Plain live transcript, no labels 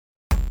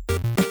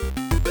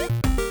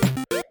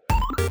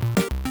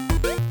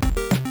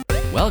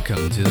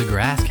Welcome to the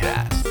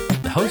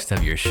Grasscast, the host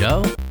of your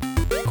show,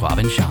 Kwab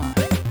and Shawn.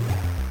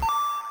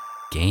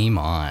 Game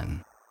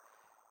on.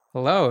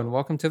 Hello, and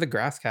welcome to the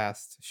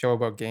Grasscast, a show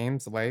about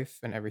games, life,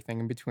 and everything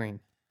in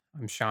between.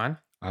 I'm Shawn,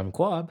 I'm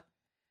Kwab.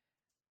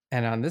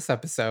 and on this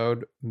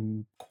episode,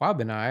 Kwab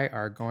and I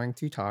are going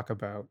to talk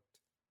about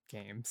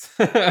games.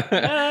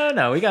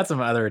 No, we got some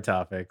other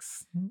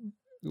topics.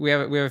 We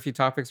have a few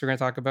topics we're going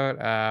to talk about.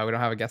 We don't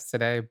have a guest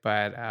today,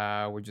 but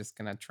we're just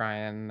going to try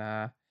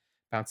and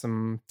bounce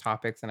some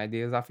topics and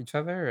ideas off each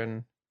other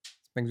and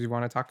things we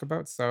want to talk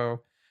about.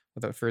 So,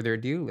 without further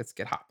ado, let's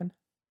get hopping.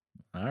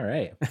 All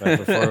right. But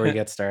before we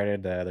get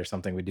started, there's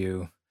something we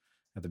do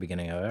at the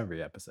beginning of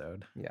every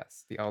episode.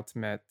 Yes, the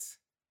ultimate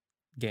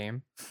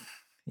game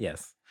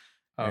Yes.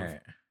 of All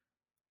right.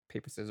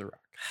 paper, scissors, rock.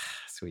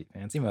 Sweet.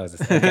 Fancy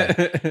Moses.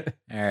 Okay.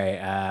 All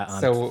right.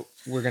 So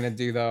we're gonna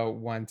do the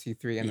 1, 2,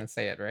 3, and then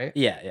say it, right?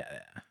 Yeah.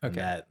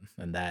 Okay.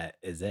 And that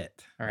is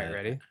it. All right,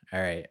 ready? All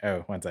right. Oh,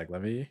 one sec.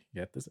 Let me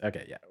get this.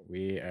 Okay. Yeah.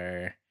 We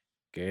are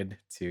good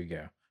to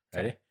go.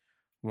 Ready? Okay.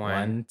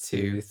 1,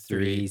 2,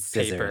 3,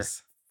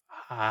 scissors.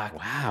 Paper. Fuck.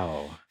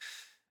 Wow.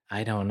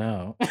 I don't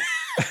know.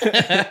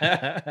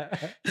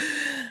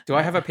 Do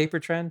I have a paper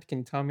trend? Can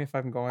you tell me if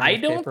I'm going? I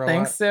with don't paper a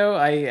think lot? so.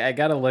 I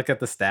gotta look at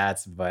the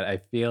stats, but I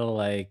feel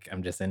like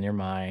I'm just in your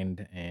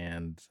mind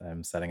and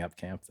I'm setting up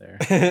camp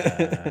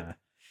there.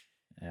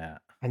 Yeah.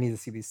 I need to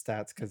see these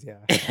stats because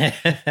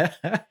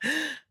I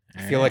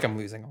I feel like I'm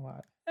losing a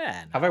lot.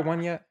 Have I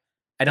won yet?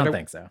 I don't Did I-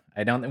 think so.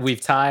 I don't.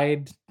 We've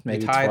tied We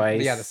maybe tied-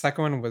 twice. Yeah, the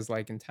second one was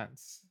like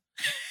intense,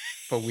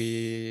 but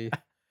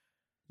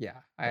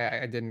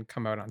I didn't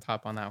come out on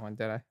top on that one,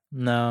 did I?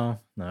 No,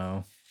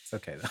 it's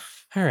okay though.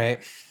 All right.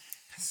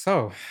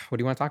 So, what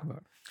do you want to talk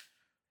about?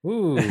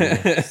 Ooh,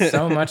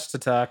 so much to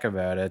talk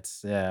about.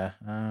 It's yeah.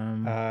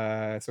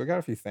 So we got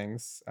a few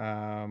things.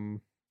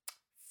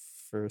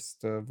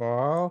 First of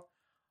all,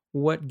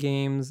 what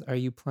games are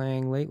you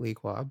playing lately,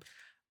 Kwab?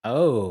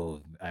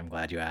 Oh, I'm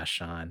glad you asked,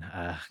 Shawn.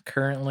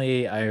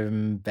 Currently,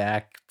 I'm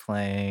back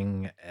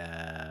playing.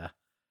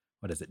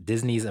 What is it?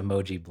 Disney's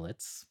Emoji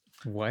Blitz.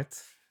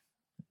 What?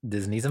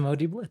 Disney's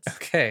Emoji Blitz.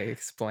 Okay,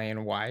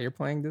 explain why you're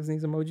playing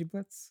Disney's Emoji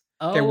Blitz.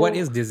 Okay, what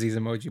is Disney's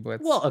Emoji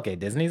Blitz? Well, okay,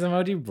 Disney's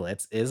Emoji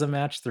Blitz is a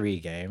match 3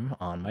 game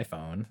on my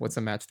phone. What's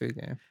a match 3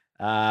 game?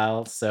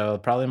 So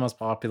probably the most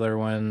popular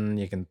one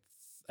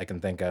I can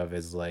think of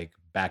is like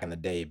back in the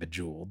day,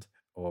 Bejeweled,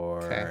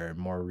 or Okay.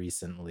 more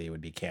recently would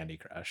be Candy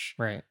Crush.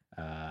 Right.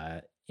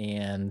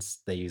 And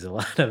they use a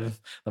lot of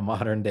the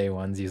modern day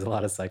ones use a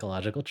lot of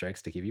psychological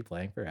tricks to keep you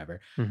playing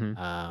forever.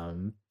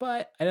 Mm-hmm.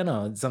 But I don't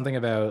know, something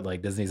about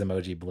like Disney's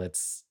Emoji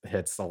Blitz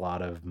hits a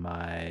lot of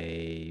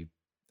my,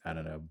 I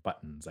don't know,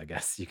 buttons, I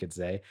guess you could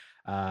say.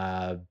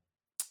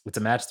 It's a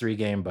match 3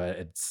 game, but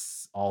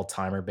it's all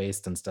timer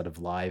based instead of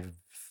live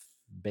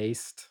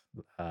based.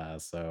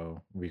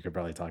 So we could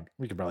probably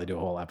do a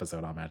whole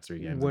episode on match 3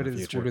 games What in the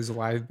future. does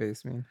live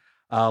base mean?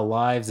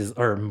 Lives is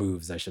or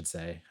moves, I should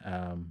say.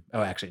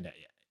 Actually, no,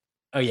 yeah.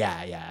 Oh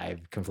yeah,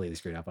 I've completely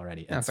screwed up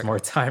already. That's It's okay. more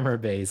timer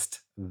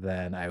based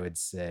than I would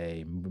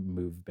say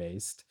move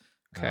based.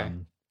 Okay.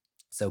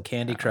 So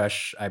Candy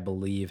Crush, I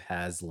believe,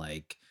 has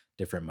like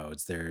different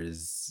modes.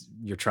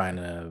 You're trying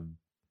to,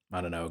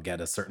 I don't know,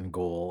 get a certain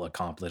goal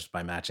accomplished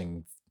by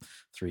matching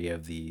 3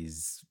 of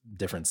these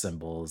different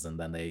symbols, and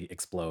then they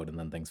explode, and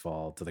then things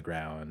fall to the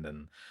ground,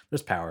 and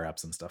there's power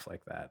ups and stuff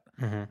like that.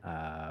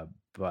 Mm-hmm.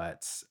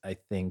 But I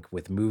think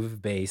with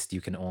move based, you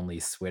can only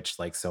switch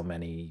like so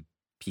many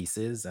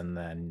pieces, and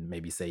then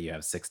maybe say you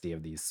have 60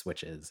 of these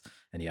switches,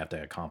 and you have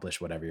to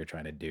accomplish whatever you're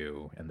trying to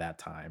do in that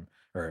time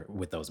or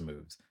with those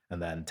moves. And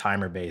then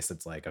timer based,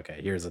 it's like, okay,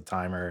 here's a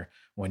timer.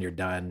 When you're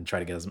done, try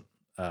to get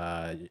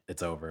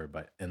it's over.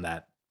 But in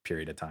that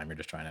period of time, you're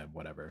just trying to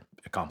whatever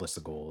accomplish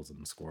the goals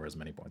and score as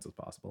many points as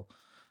possible.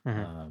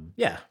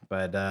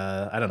 But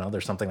I don't know,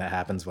 there's something that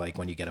happens like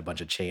when you get a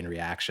bunch of chain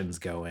reactions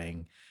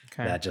going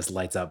Okay. that just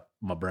lights up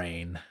my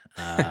brain.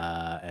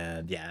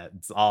 And yeah,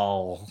 it's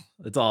all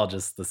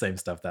just the same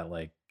stuff that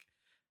like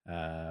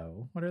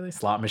what are they,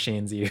 slot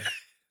machines use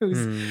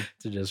Mm.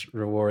 to just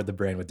reward the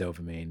brain with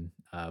dopamine.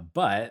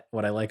 But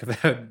what I like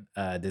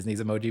about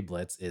Disney's Emoji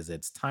Blitz is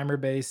it's timer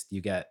based.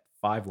 You get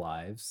 5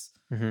 lives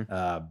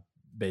Mm-hmm.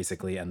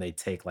 basically, and they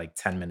take like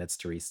 10 minutes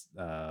to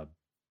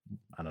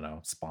I don't know,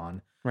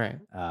 spawn. Right.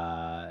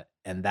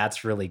 And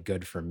that's really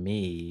good for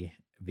me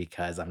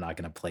because I'm not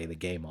going to play the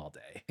game all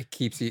day. It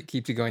keeps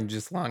you going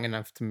just long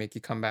enough to make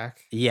you come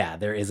back. Yeah,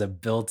 there's a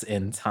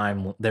built-in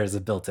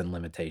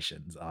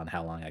limitations on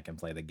how long I can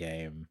play the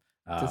game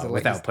Does it let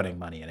without you- putting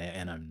money in it,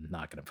 and I'm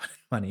not going to put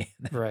money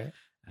in it. Right.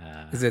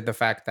 Is it the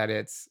fact that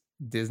it's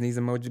Disney's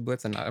Emoji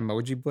Blitz and not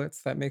Emoji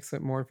Blitz that makes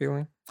it more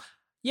appealing?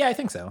 Yeah, I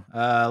think so.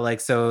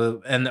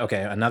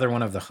 Okay, another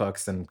one of the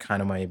hooks and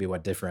kind of maybe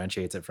what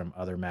differentiates it from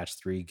other match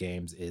 3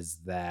 games is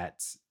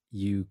that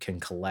you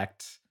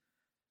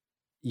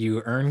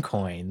earn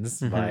coins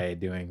by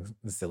doing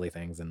silly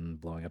things and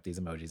blowing up these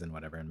emojis and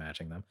whatever and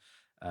matching them.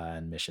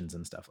 And missions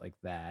and stuff like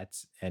that.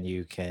 And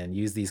you can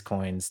use these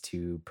coins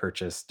to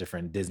purchase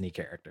different Disney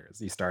characters.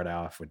 You start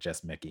off with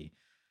just Mickey.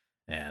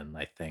 And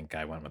I think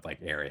I went with like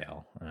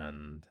Ariel,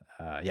 and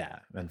yeah,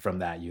 and from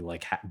that you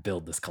like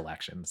build this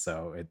collection.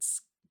 So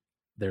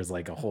there's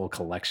like a whole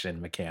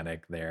collection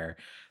mechanic there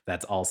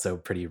that's also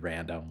pretty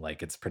random.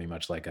 Like it's pretty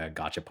much like a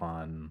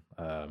gachapon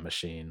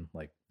machine.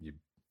 Like you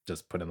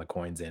just put in the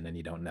coins in and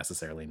you don't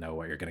necessarily know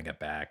what you're going to get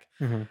back.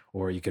 Mhm.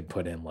 Or you could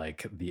put in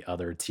like the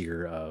other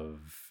tier of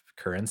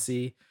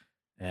currency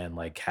and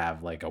like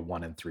have like a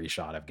 1 in 3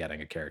 shot of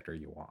getting a character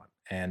you want.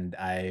 And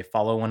I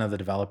follow one of the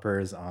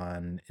developers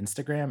on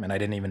Instagram, and I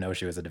didn't even know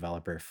she was a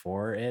developer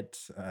for it.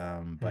 But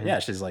Mhm. yeah,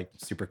 she's like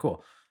super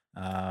cool.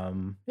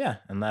 Yeah,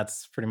 and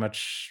that's pretty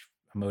much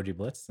Emoji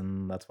Blitz,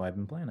 and that's why I've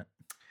been playing it.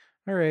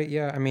 All right.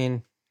 Yeah.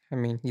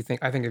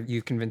 I think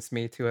you convinced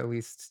me to at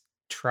least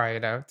try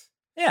it out.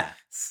 Yeah,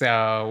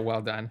 So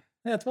well done.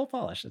 yeah, it's well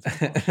polished. It's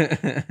well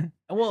polished.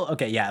 Well,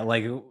 okay, yeah,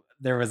 like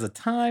there was a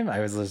time I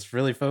was just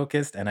really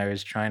focused, and I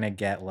was trying to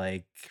get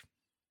like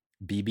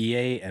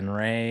BB-8 and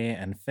Ray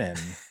and Finn,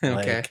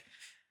 Okay. like,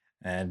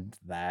 and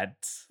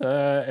that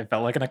it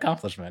felt like an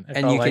accomplishment. It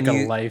And felt you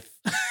can like a use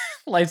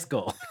life's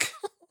goal.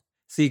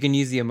 so you can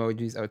use the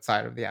emojis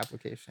outside of the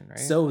application, right?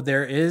 So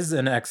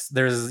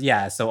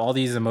so all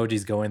these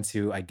emojis go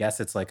into, I guess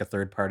it's like a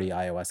third party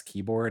iOS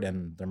keyboard,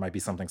 and there might be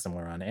something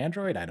similar on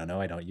Android. I don't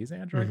know. I don't use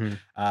Android.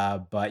 Hmm.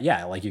 But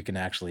yeah, like you can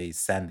actually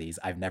send these.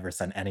 I've never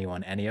sent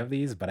anyone any of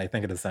these, but I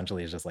think it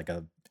essentially is just like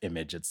a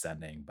image it's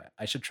sending, but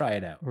I should try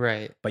it out.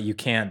 Right. But you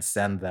can't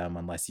send them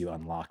unless you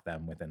unlock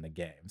them within the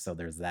game. So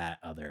there's that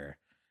other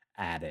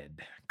added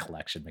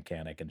collection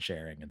mechanic and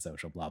sharing and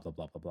social blah blah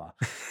blah blah blah.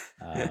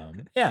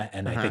 Yeah,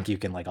 and I Uh-huh. think you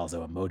can like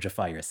also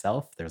emojify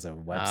yourself. There's a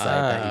website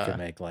that you can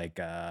Ah. make like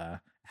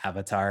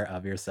avatar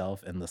of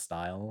yourself in the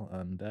style,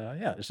 and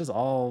yeah, it's just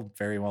all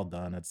very well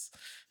done. It's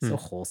so Hmm.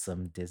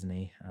 wholesome.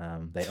 Disney,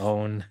 they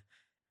own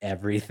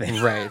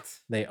everything. Right.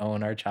 They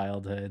own our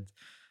childhood,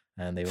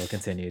 and they will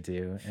continue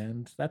to,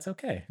 and that's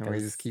okay And we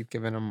because just keep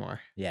giving them more.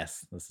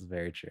 yes, this is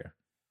very true.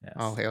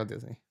 All Yes, hail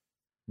Disney.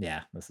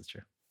 yeah, this is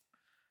true.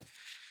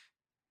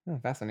 Oh,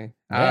 fascinating.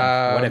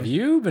 Yeah, what have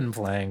you been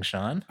playing,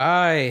 Sean?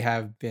 I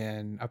have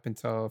been up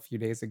until a few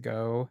days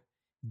ago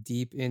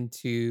deep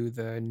into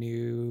the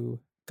new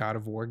God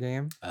of War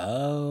game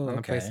Oh, on the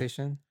okay.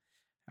 PlayStation.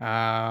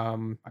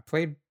 I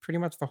played pretty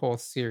much the whole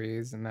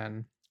series, and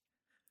then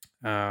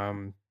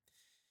um,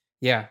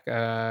 yeah,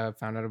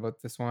 found out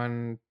about this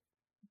one,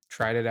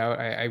 tried it out.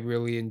 I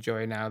really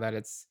enjoy now that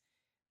it's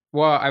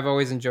well, I've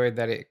always enjoyed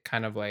that it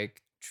kind of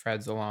like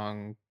treads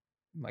along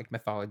like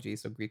mythology,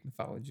 so Greek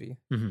mythology.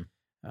 Mhm.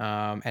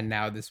 And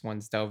now this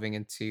one's delving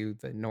into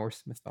the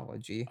Norse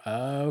mythology,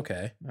 Oh,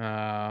 okay.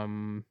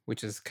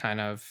 which is kind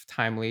of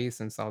timely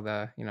since all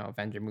the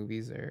Avenger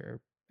movies are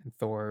and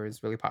Thor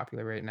is really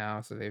popular right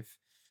now. So they've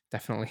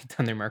definitely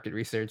done their market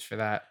research for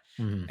that.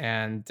 Mhm.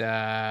 And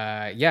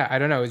yeah, I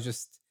don't know. It's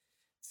just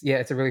yeah,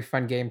 it's a really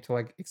fun game to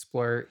like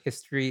explore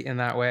history in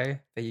that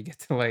way that you get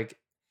to like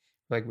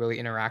really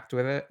interact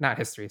with it. Not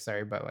history,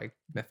 sorry, but like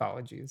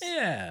mythologies.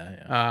 Yeah,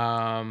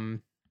 yeah.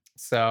 Um,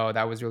 so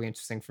that was really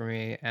interesting for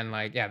me. And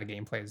like, yeah, the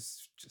gameplay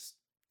is just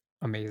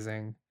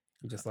amazing.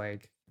 You just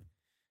like,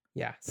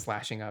 yeah,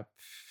 slashing up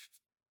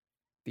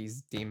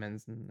these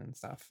demons and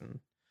stuff.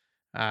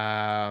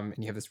 And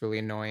you have this really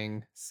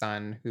annoying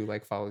son who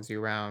like follows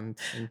you around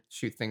and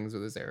shoot things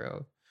with his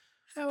arrow.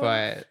 How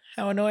But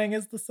how annoying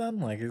is the sun?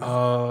 Like, is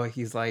oh,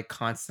 he's like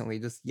constantly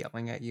just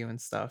yelling at you and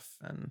stuff.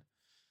 And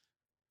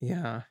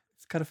yeah,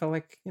 it's kind of felt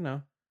like,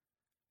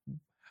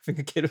 having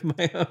a kid of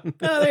my own.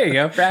 oh, there you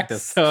go,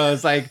 practice. So I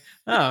was like,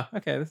 oh,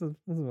 okay, this is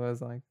what I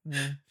was like.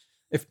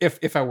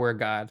 If I were a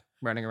god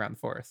running around the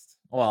forest,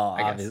 Well, I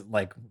guess. obviously,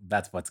 like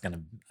that's what's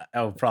gonna.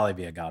 I will probably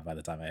be a god by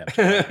the time I have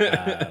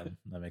children.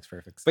 That makes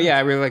perfect sense. But yeah,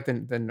 I really like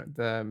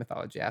the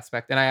mythology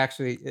aspect, and I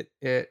actually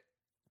it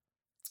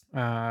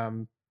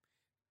um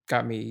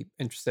got me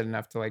interested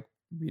enough to like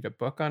read a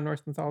book on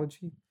Norse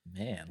mythology,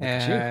 Man, look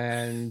at you.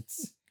 and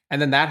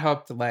and then that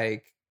helped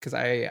like because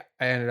I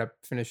ended up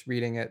finished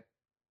reading it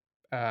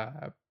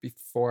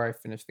before I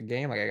finished the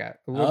game. Like I got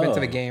a little bit into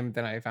the Oh, game,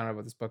 then I found out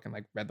about this book and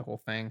like read the whole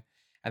thing,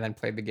 and then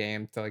played the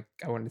game to like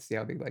I wanted to see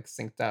how they like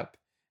synced up,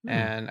 hmm.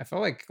 and I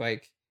felt like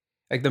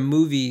the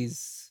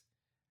movies,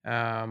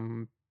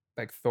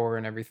 like Thor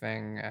and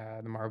everything,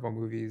 the Marvel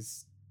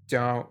movies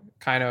don't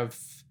kind of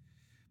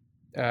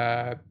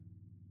uh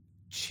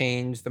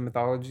change the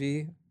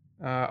mythology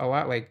a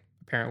lot. Like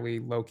apparently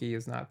Loki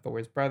is not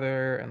Thor's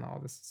brother and all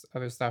this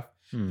other stuff,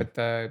 Hmm. but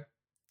the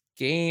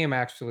game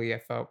actually I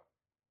felt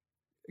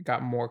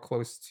got more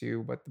close to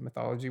what the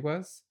mythology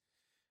was.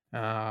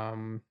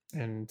 And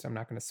I'm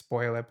not going to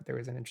spoil it, but there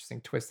was an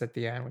interesting twist at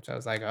the end, which I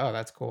was like, oh,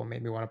 that's cool.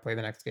 Made me want to play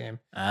the next game.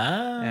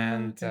 Ah,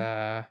 And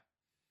okay.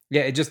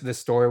 yeah, it just the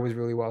story was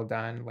really well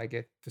done. Like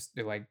it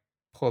like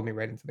pulled me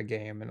right into the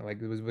game, and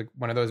like it was like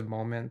one of those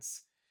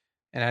moments.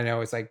 And I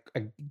know it's like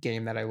a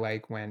game that I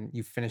like when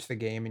you finish the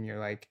game and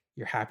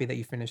you're happy that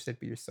you finished it,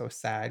 but you're so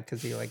sad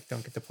because you like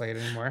don't get to play it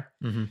anymore.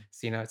 Hmm.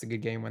 So it's a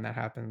good game when that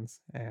happens.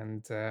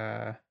 And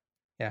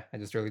yeah, I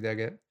just really dig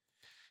it.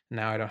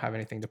 Now I don't have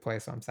anything to play,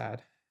 so I'm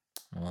sad.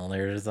 Well,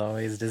 there's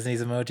always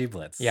Disney's Emoji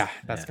Blitz. Yeah,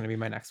 that's gonna be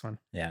my next one.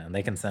 Yeah, and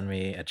they can send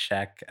me a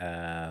check.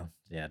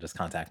 Yeah, just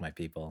contact my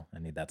people. I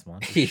need that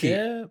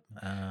sponsorship.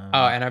 Oh,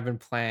 and I've been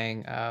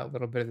playing a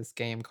little bit of this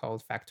game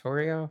called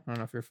Factorio. I don't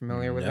know if you're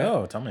familiar with it.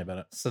 No, tell me about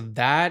it. So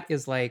that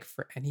is like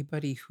for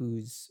anybody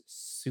who's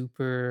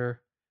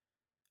super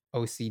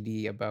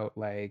OCD about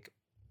like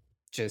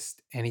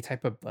just any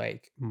type of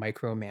like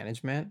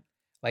micromanagement.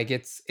 Like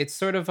it's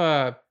sort of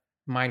a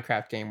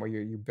Minecraft game where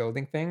you're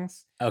building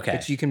things, Okay.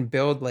 but you can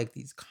build like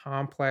these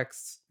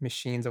complex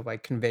machines of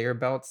like conveyor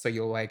belts. So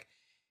you'll like,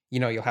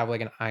 you'll have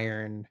like an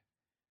iron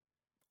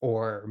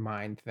ore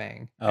mine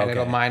thing, and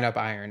it'll Okay. mine up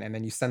iron, and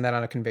then you send that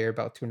on a conveyor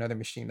belt to another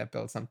machine that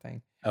builds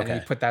something, and then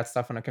you Okay. put that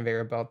stuff on a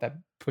conveyor belt that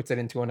puts it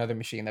into another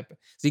machine so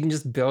you can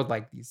just build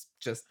like these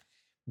just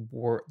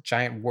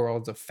giant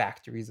worlds of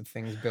factories of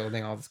things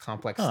building all this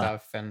complex Huh.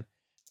 stuff, and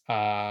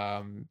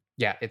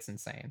yeah, it's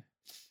insane.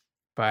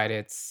 But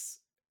it's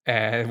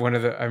I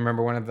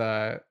remember one of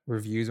the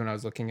reviews when I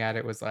was looking at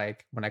it was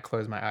like, when I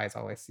close my eyes,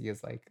 all I see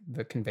is like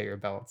the conveyor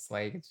belts.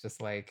 Like it's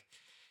just like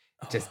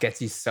it just Oh,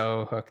 gets you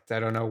so hooked. I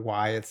don't know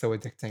why it's so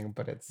addicting,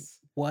 but it's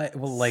what?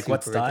 Well, like,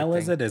 what super style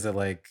is addicting. it? Is it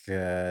like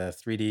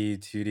 3D,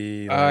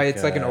 2D, like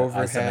It's like an isometric?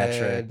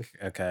 overhead,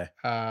 Okay.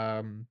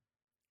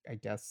 I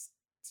guess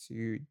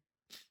two,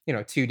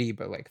 2D,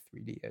 but like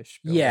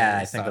 3D-ish building Yeah,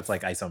 and I think that's stuff.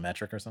 like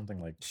isometric or something,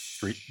 like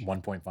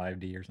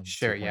 1.5D or something.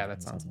 Sure, yeah, 2.5,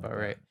 that sounds something about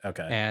like right. that.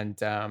 Okay. And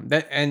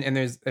that and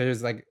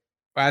there's like,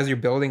 as you're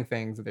building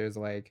things, there's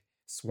like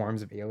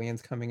swarms of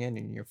aliens coming in,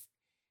 and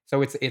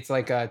so it's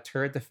like a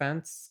turret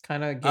defense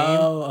kind of game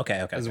Oh,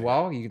 okay, okay, as okay.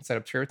 well. You can set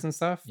up turrets and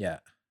stuff, Yeah.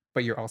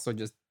 but you're also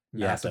just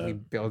You have massively to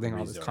have the building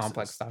all this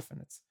complex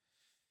resources.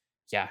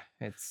 stuff,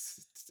 and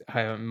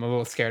I'm a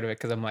little scared of it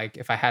because I'm like,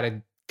 if I had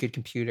a good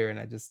computer and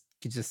I just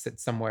could just sit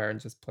somewhere and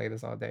just play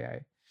this all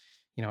day,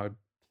 would,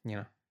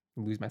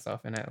 lose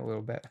myself in it a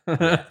little bit.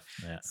 Yeah.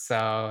 Yeah.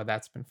 So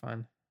that's been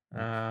fun.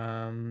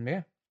 Yeah.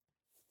 Yeah,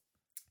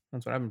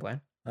 that's what I've been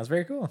playing. That's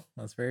very cool.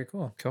 That's very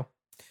cool. Cool.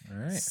 All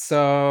right.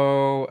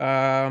 So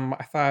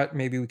I thought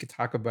maybe we could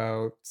talk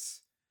about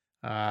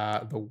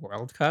the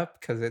World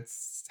Cup because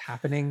it's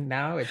happening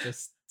now. It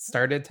just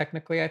started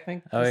technically, I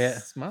think, Oh yeah.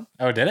 this month.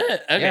 Oh, did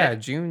it? Okay. Yeah,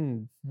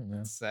 June. Oh, yeah.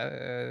 It's,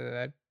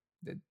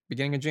 the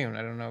beginning of June.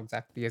 I don't know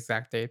the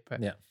exact date,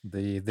 but Yeah.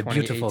 The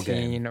beautiful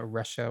 2018 game.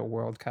 Russia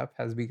World Cup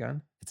has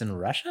begun. It's in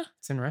Russia?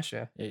 It's in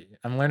Russia.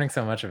 I'm learning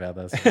so much about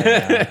this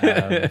right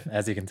now.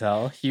 As you can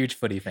tell, huge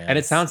footy fan. And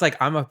it sounds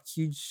like I'm a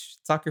huge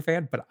soccer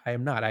fan, but I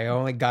am not. I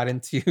only got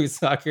into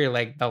soccer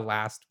like the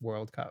last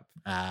World Cup,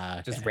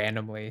 just okay.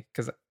 randomly,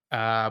 because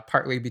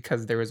partly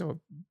because there was a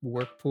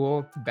work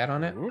pool to bet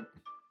on it. Oop.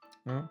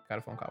 Oh, got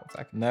a phone call. 1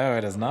 second. No,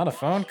 it is not a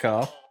phone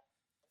call.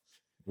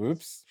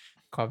 Whoops.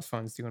 Cobb's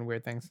phone's doing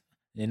weird things.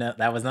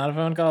 That was not a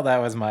phone call.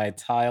 That was my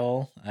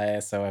tile.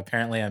 So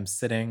apparently I'm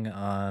sitting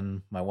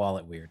on my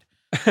wallet weird.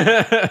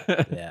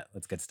 Yeah,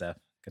 that's good stuff.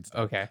 Good stuff.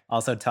 Okay.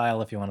 Also,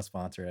 Tile, if you want to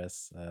sponsor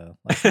us, let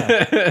us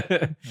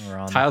know. We're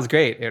on. Tile's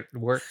great. It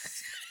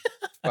works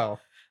well.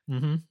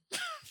 Mm-hmm.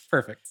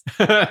 Perfect.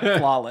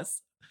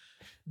 Flawless.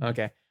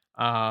 Okay.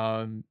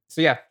 So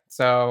yeah.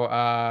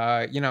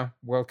 So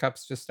World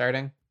Cup's just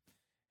starting.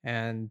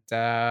 And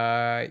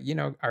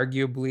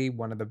arguably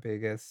one of the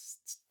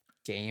biggest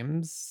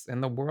games in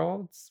the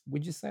world,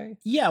 would you say?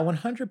 Yeah,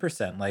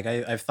 100%. Like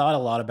I've thought a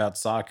lot about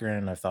soccer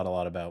and I've thought a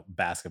lot about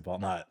basketball,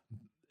 not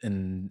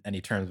in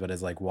any terms, but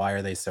as like, why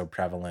are they so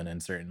prevalent in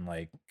certain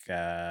like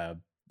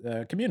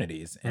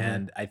communities? Mhm.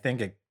 And I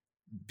think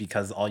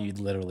because all you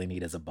literally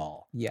need is a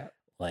ball, Yeah.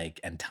 like,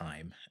 and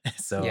time.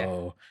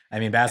 So I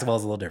mean, basketball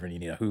is a little different. You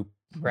need a hoop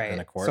and a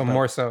Right. court. So but-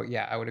 more so,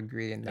 yeah, I would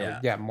agree. And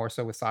Yeah. more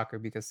so with soccer,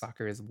 because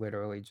soccer is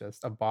literally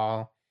just a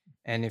ball.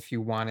 And if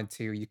you wanted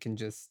to, you can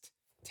just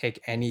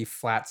take any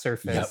flat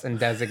surface Yep. and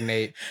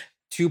designate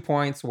 2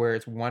 points where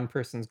it's one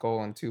person's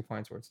goal and 2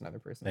 points where it's another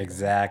person's goal.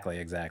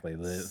 Exactly.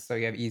 So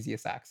you have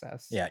easiest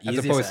access. Yeah, As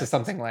easiest opposed to access.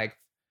 something like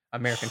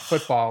American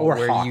football Or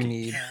where hockey. you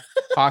need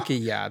hockey.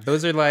 Yeah.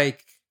 Those are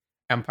like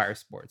empire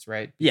sports,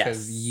 right?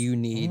 Because Yes. you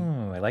need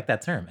Ooh, I like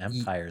that term,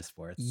 empire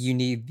sports. you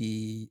need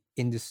the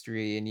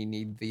industry and you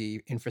need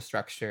the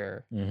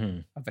infrastructure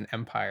Mhm. of an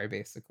empire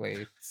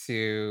basically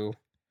to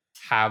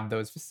have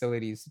those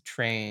facilities to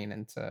train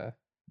and to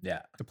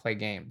Yeah. play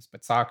games.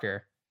 But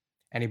soccer,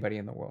 anybody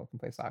in the world can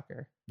play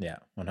soccer. Yeah.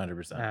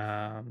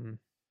 100%.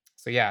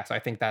 So I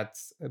think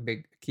that's a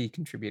big key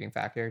contributing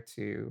factor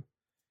to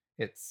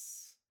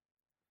its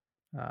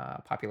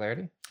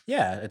popularity.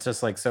 Yeah, it's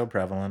just like so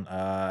prevalent.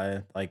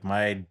 Like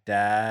my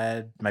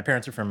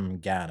parents are from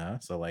Ghana,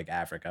 so like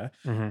Africa,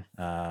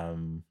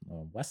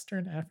 well,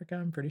 Western Africa,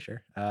 I'm pretty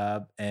sure.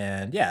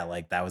 And yeah,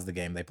 like that was the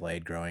game they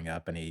played growing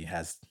up, and he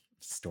has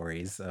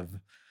stories of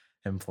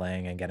him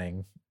playing and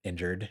getting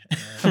injured,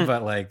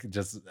 but like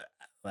just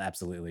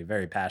absolutely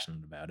very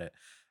passionate about it.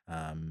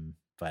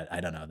 But I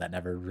don't know, that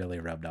never really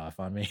rubbed off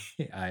on me.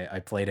 I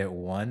played it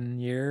 1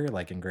 year,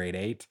 like in grade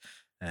 8,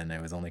 and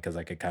it was only because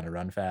I could kind of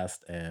run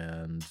fast,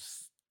 and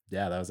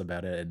yeah, that was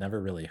about it. It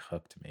never really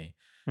hooked me.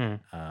 Hmm.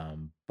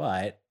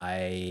 But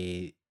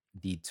I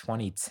the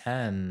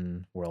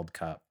 2010 World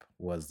Cup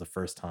was the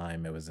first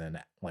time it was in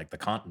like the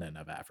continent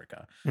of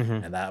Africa. Hmm.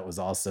 And that was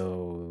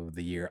also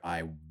the year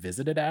I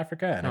visited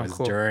Africa, and it Oh, was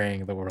cool.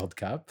 during the World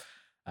Cup,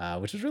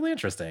 which was really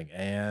interesting.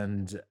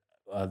 And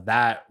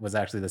that was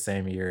actually the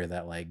same year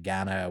that like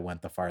Ghana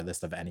went the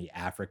farthest of any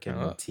African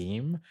Oh.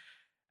 team.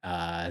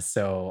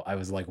 So I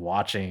was like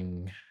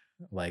watching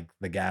like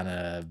the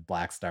Ghana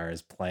Black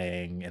Stars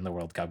playing in the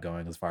World Cup,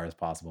 going as far as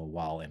possible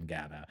while in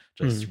Ghana,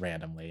 just Mm,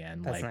 randomly.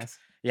 And that's like, nice.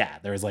 yeah,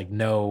 there was like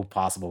no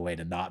possible way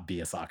to not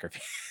be a soccer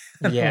fan.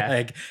 Yeah.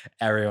 Like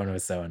everyone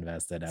was so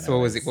invested, and So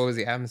what was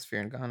the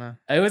atmosphere in Ghana?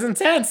 it was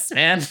intense,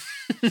 man.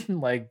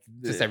 Like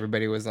Just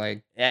everybody was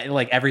like,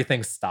 like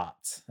everything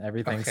stopped.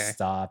 Everything okay.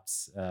 stopped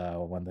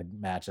when the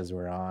matches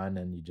were on,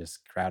 and you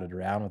just crowded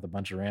around with a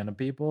bunch of random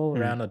people Mm.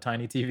 around a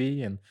tiny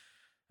TV, and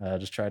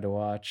just tried to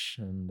watch.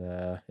 And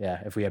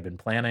yeah, if we had been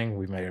planning,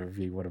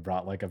 we would have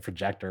brought like a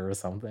projector or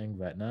something,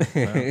 but no,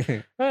 no.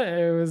 But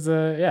it was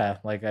yeah,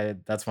 like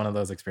that's one of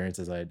those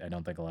experiences I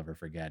don't think I'll ever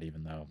forget,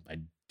 even though I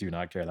do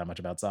not care that much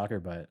about soccer.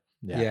 But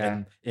yeah,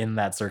 Yeah. in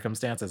that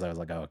circumstances, I was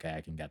like, oh, okay,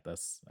 I can get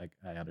this. Like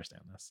I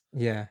understand this.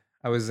 Yeah.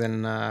 I was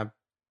in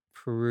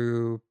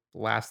Peru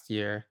last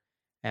year,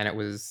 and it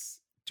was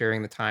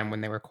during the time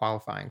when they were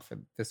qualifying for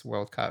this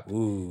World Cup. And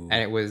Ooh.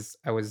 I was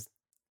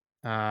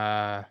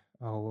oh,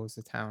 what was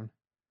the town?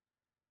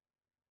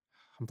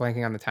 I'm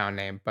blanking on the town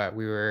name, but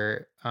we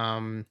were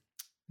in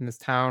this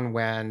town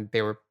when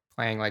they were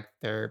playing like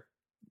their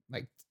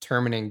like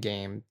determining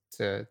game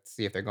to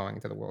see if they're going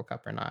to the World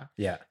Cup or not.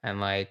 Yeah. And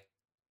like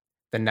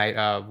the night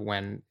of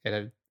when it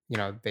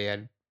had, they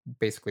had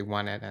basically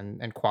won it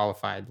and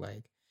qualified,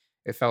 like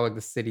it felt like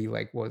the city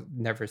like was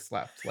never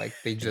slept. Like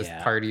they just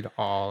Yeah. partied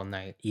all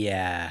night.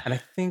 Yeah. And I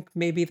think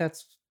maybe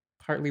that's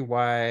partly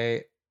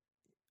why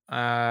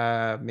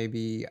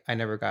maybe I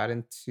never got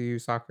into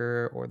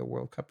soccer or the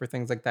World Cup or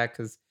things like that,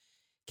 because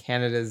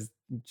Canada's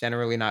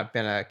generally not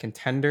been a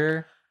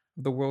contender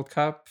of the World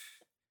Cup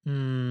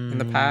in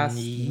the past.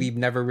 We've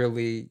never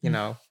really,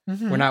 Mhm.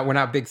 we're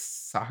not big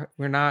soccer,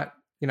 we're not,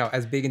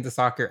 as big into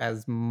soccer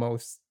as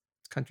most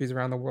countries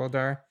around the world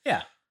are.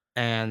 Yeah.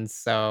 And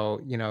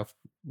so, if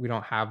we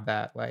don't have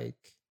that like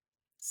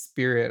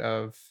spirit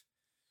of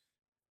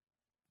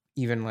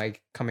even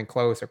like coming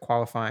close or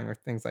qualifying or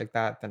things like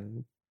that,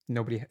 then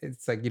nobody,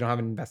 it's like you don't have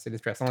an invested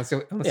interest unless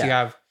you Yeah.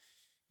 have,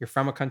 you're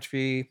from a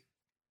country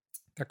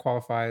that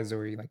qualifies,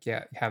 or you like,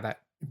 yeah, you have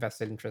that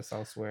invested interest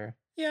elsewhere.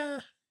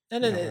 Yeah.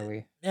 And You don't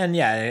really. and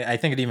yeah, I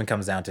think it even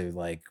comes down to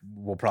like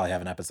we'll probably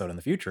have an episode in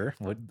the future,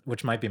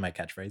 which might be my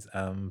catchphrase.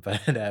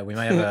 But we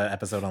might have an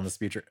episode on this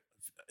future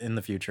in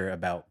the future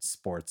about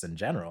sports in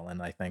general.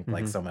 And I think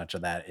like Mhm. so much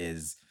of that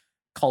is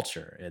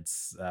culture.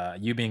 It's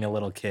you being a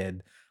little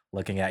kid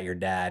looking at your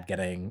dad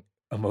getting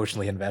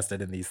emotionally invested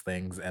in these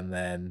things, and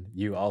then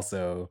you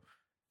also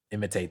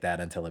imitate that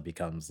until it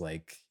becomes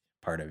like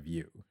part of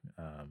you.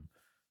 Um,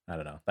 I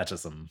don't know. That's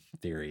just some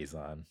theories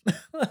on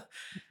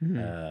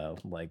Mhm.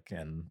 like,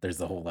 and there's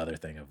the whole other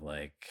thing of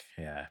like,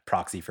 yeah,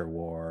 proxy for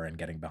war and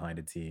getting behind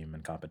a team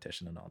and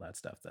competition and all that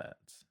stuff.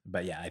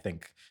 But yeah, I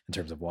think in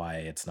terms of why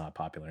it's not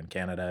popular in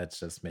Canada, it's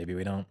just maybe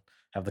we don't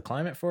have the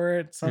climate for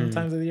it Mm.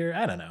 sometimes of the year.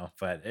 I don't know,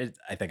 but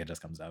I think it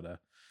just comes down to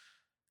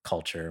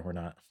culture. We're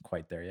not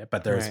quite there yet,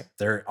 but Right.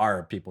 there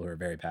are people who are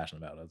very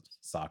passionate about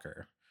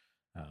soccer.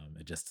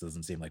 It just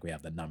doesn't seem like we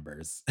have the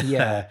numbers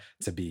Yeah.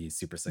 to be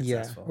super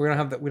Yeah. successful. We don't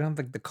But have the we don't have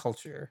like the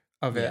culture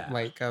of it, yeah,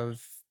 like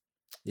of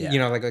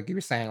yeah, like you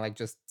were saying, like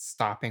just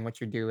stopping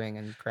what you're doing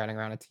and crowding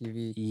around a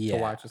TV to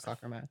yeah, watch a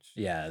soccer match.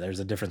 yeah. There's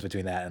a difference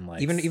between that and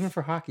like, Even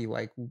for hockey,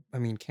 like I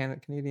mean,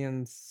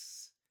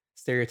 Canadians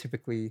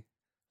stereotypically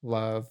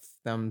love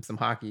them some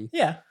hockey,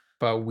 yeah,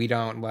 but we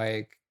don't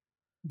like,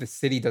 the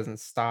city doesn't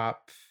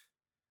stop,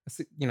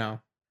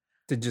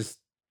 to just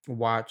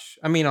watch.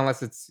 I mean,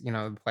 unless it's, the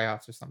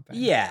playoffs or something.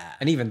 yeah,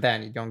 And even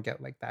then, you don't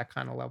get like that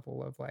kind of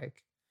level of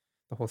like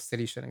the whole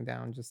city shutting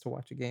down just to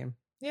watch a game.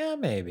 yeah,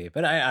 maybe.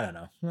 But I don't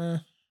know.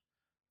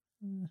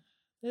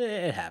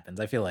 It happens.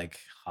 I feel like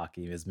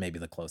hockey is maybe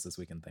the closest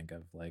we can think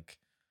of. Like,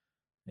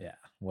 yeah,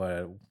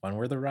 what when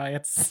were the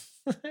riots?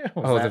 Was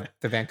Oh, that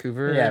the yeah,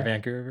 Vancouver.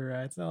 Vancouver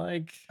riots? So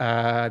like,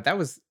 That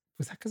was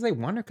that because they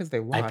won or because they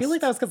I feel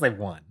like that lost? was because they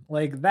won.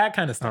 Like that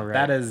kind of Oh, stuff.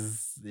 That right.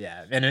 is,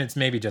 yeah. And it's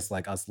maybe just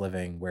like us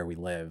living where we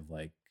live.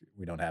 Like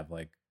we don't have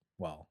like,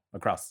 well,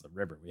 across the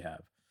river we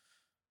have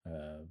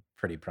a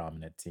pretty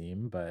prominent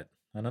team, but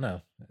I don't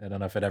know. I don't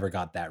know if it ever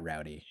got that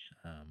rowdy.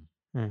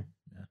 Hmm.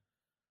 Yeah.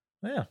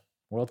 Yeah.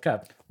 World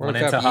Cup World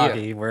went Cup, into yeah.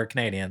 hockey. We're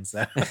Canadians,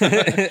 so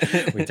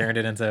we turned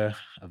it into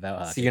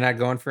about So you're hockey. not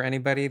going for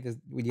anybody?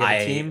 Would you have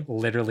a I team?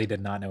 literally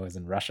did not know it was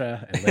in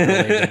Russia. I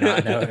literally did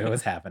not know it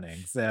was happening.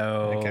 Okay.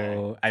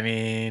 So, I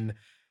mean,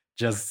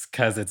 just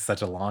because it's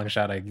such a long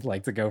shot, I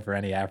like to go for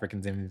any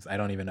African teams. I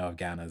don't even know if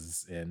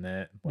Ghana's in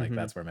it. Like, Mhm.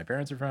 that's where my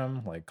parents are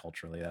from. Like,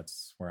 culturally,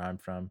 that's where I'm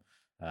from.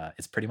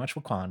 It's pretty much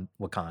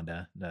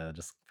Wakanda.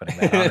 Just putting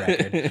that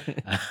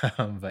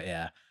on record. But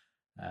yeah,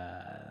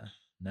 uh,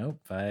 nope.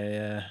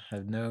 I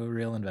have no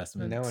real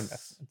investment. No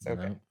investments.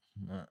 Okay.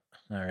 Nope,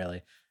 not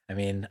really. I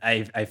mean,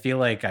 I feel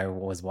like I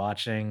was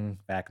watching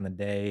back in the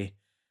day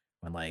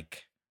when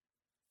like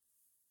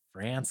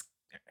France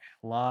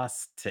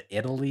lost to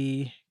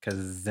Italy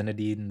because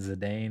Zinedine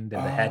Zidane did the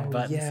Oh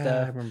headbutt and yeah, I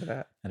stuff, remember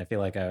that. and I feel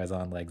like I was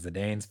on like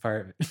Zidane's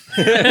part.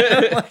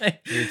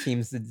 Your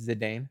team's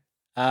Zidane.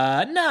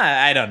 No,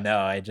 I don't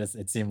know.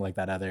 It seemed like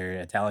that other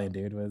Italian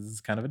dude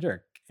was kind of a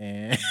jerk,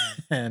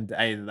 and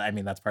I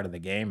mean that's part of the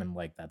game, and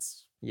like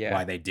that's why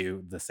Yeah. they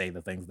say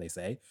the things they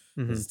say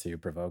Mhm. is to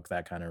provoke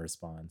that kind of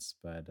response.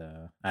 But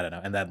I don't know.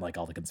 And then like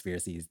all the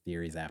conspiracy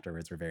theories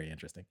afterwards were very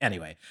interesting.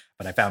 Anyway,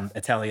 but I found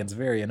Italians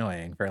very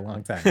annoying for a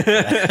long time.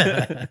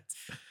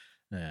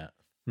 Yeah.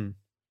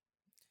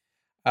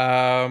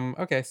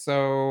 Okay,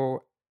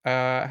 so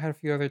I had a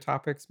few other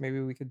topics maybe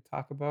we could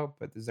talk about,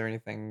 but is there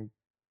anything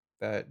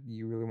that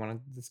you really want to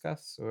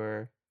discuss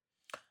or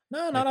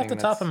No, not off the anything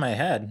top of that's my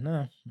head.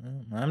 No,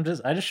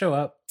 I just show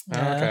up.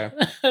 Oh,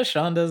 okay.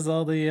 Sean does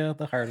all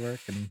the hard work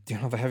and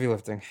doing all the heavy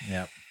lifting?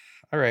 yeah.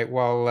 All right.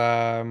 Well,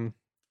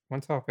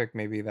 one topic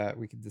maybe that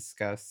we could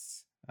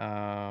discuss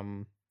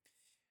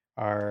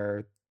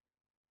are,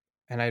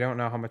 and I don't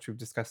know how much we've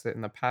discussed it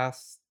in the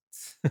past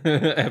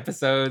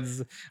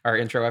episodes, our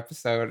intro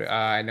episode.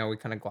 I know we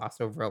kind of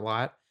glossed over a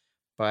lot,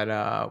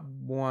 but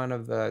one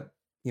of the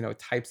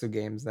types of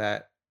games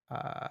that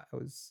I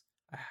was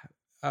uh,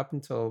 up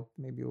until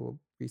maybe a little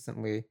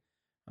recently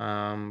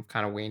kind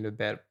of waned a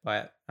bit,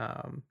 but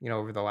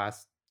over the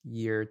last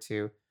year or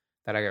two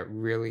that I got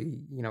really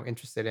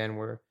interested in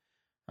were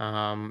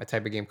a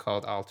type of game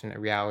called alternate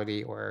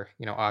reality or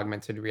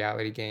augmented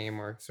reality game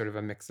or sort of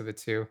a mix of the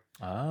two.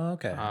 Oh,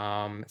 okay.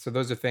 So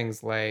those are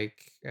things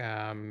like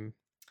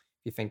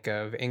you think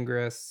of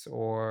Ingress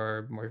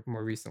or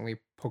more recently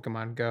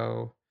Pokemon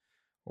Go,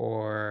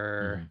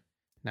 or Mhm.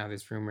 now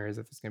there's rumors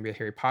if there's going to be a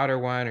Harry Potter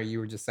one, or you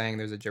were just saying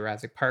there's a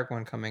Jurassic Park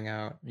one coming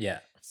out. Yeah.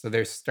 So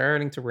they're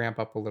starting to ramp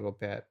up a little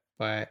bit,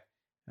 but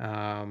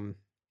um,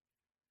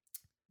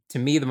 to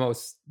me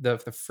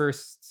the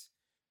first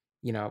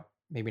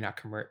maybe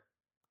not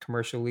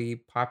commercially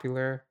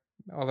popular,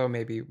 although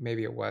maybe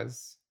it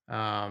was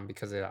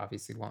because it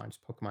obviously launched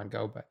Pokemon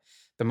Go, but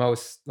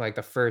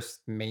the first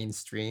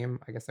mainstream,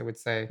 I guess I would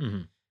say,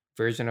 Mhm.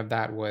 version of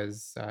that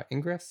was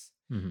Ingress.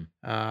 Mhm.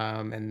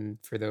 And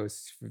for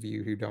those of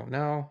you who don't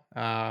know,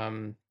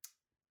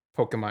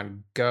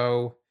 Pokemon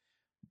Go,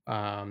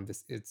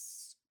 this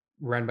it's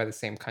run by the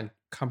same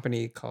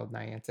company called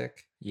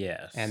Niantic,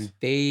 and Yes.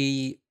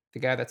 the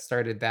guy that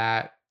started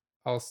that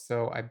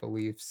also, I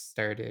believe,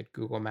 started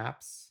Google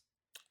Maps.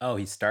 Oh,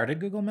 he started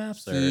Google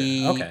Maps or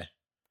He okay.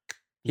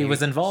 He was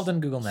maybe involved in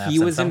Google he Maps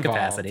in was some involved.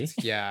 capacity.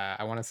 Yeah,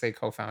 I want to say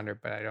co-founder,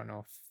 but I don't know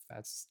if Oh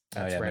that's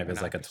yeah, right maybe or it was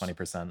not. like a But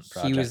 20%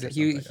 he was project or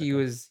something. he Okay.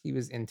 was he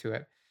was into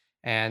it,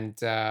 and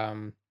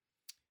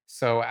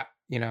so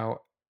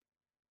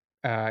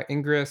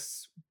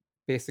Ingress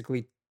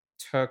basically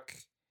took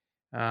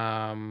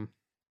um,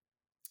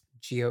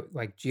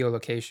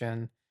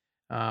 geolocation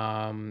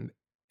um,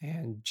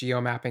 and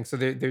geo mapping. So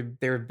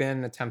there have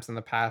been attempts in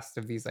the past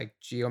of these like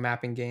geo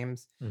mapping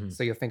games. Mhm.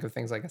 So you'll think of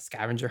things like a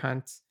scavenger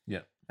hunt,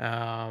 Yeah.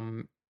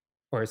 um,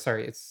 or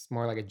sorry, it's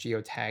more like a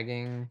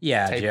geotagging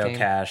Yeah, type game.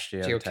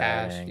 geocache, Geocache,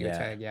 geotagging. Yeah.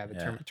 geotag. Yeah, the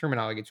Yeah.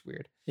 terminology gets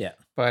weird, Yeah.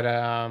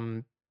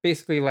 but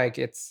basically like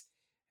it's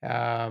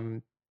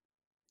um,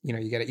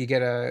 you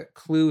get a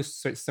clue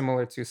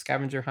similar to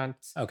scavenger hunt,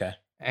 Okay.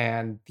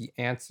 and the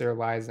answer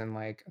lies in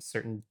like a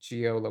certain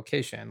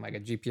geolocation, like a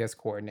GPS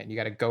coordinate. You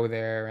got to go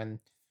there, and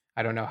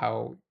I don't know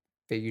how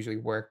they usually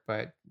work,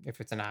 but if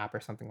it's an app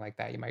or something like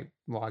that, you might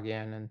log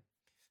in and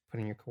put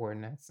in your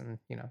coordinates, and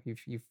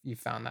you've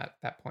found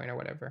that point or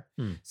whatever.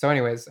 Hmm. So,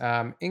 anyways,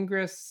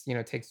 Ingress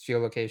takes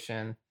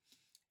geolocation,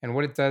 and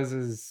what it does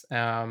is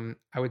I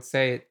would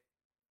say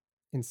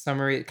in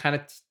summary, it kind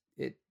of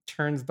it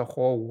turns the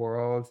whole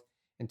world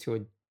into a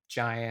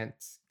giant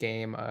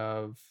game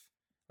of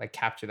like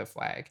capture the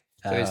flag.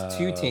 So there's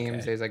two Oh, teams.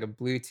 okay. There's like a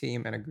blue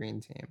team and a green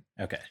team,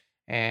 Okay.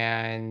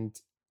 and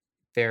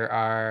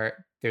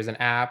there's an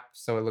app,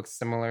 so it looks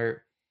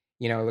similar.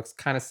 It looks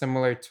kind of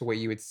similar to what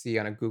you would see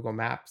on a Google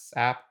Maps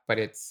app, but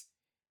it's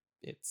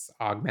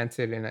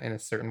augmented in a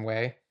certain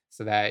way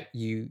so that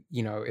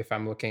if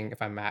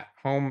I'm at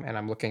home and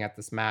I'm looking at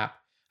this map,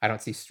 I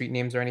don't see street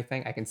names or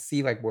anything. I can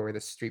see like where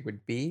the street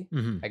would be.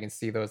 Mhm. I can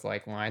see those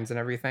like lines and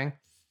everything,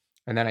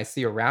 and then I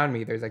see around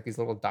me there's like these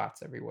little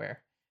dots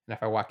everywhere, and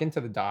if I walk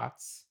into the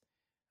dots,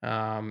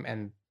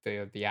 and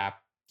the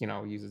app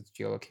uses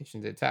geolocation to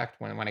detect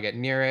when I get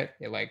near it,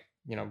 it like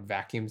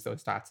vacuums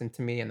those dots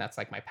into me, and that's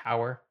like my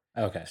power.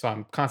 Okay. So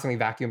I'm constantly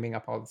vacuuming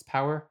up all this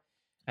power.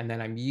 And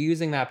then I'm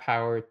using that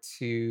power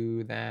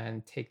to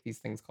then take these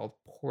things called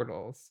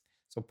portals.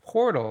 So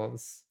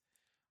portals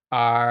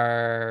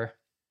are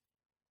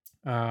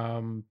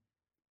um,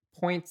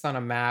 points on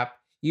a map.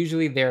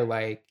 Usually they're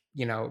like,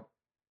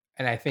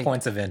 and I think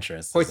Points of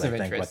interest is points I of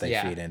think what interest. they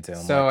Yeah. feed into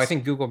them, So like I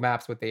think Google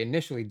Maps, what they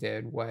initially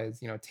did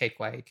was, take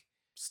like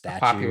a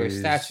popular statues,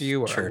 statue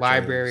or a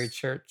library, churches.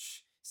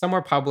 church,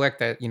 somewhere public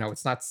that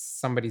it's not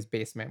somebody's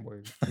basement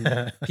where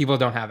people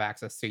don't have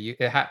access to.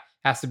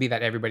 Has to be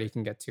that everybody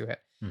can get to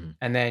it. Mhm.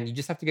 And then you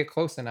just have to get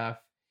close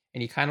enough,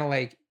 and you kind of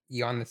like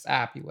you on this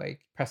app, you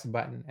like press a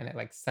button and it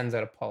like sends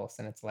out a pulse,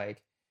 and it's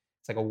like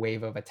a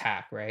wave of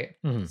attack, right?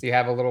 Mhm. So you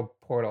have a little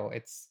portal.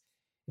 It's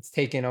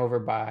taken over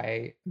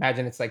by,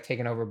 imagine it's like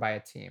taken over by a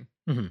team,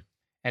 Mhm.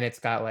 and it's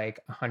got like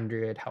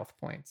 100 health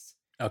points.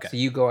 Okay. So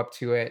you go up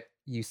to it,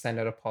 you send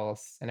out a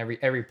pulse, and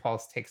every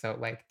pulse takes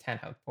out like 10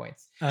 health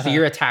points. So Uh-huh.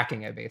 you're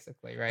attacking it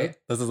basically, right?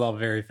 This is all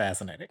very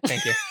fascinating.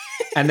 Thank you.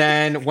 And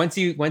then once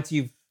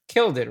you've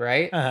killed it,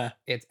 right? Uh-huh.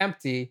 It's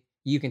empty.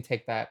 You can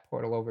take that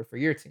portal over for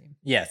your team.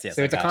 Yes. So I it's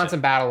a gotcha.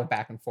 constant battle of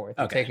back and forth.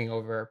 You're Okay. taking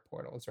over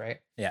portals,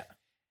 right? Yeah.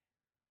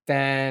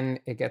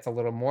 Then it gets a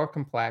little more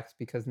complex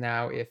because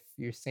now if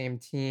your same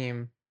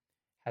team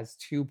has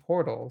 2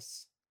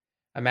 portals,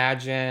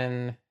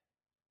 imagine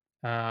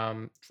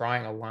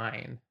drawing a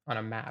line on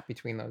a map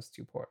between those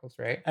 2 portals,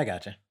 right? I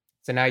gotcha.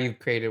 So now you've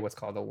created what's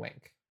called a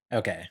link.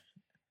 Okay.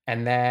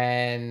 And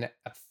then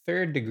a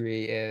third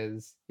degree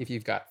is if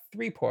you've got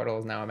 3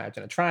 portals, now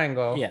imagine a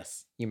triangle.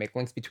 Yes. You make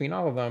links between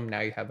all of them. Now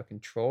you have a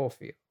control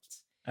field.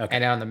 Okay.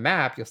 And on the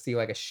map, you'll see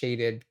like a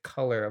shaded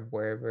color of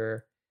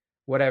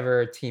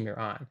whatever team you're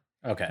on.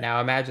 Okay.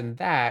 Now imagine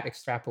that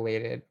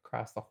extrapolated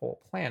across the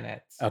whole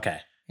planet. Okay.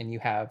 And you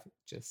have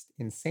just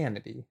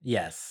insanity.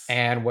 Yes.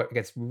 And what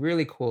gets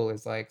really cool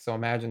is like, so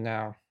imagine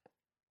now,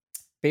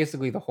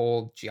 basically the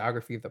whole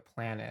geography of the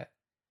planet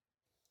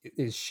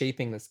is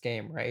shaping this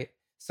game, right?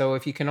 So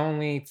if you can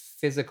only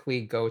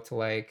physically go to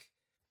like,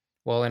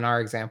 well, in our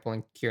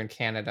example here in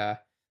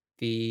Canada,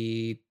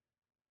 the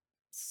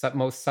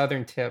most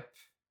southern tip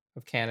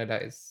of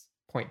Canada is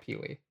Point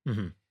Pelee.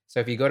 Mhm. So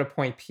if you go to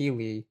Point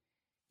Pelee,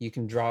 you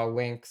can draw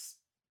links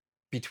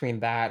between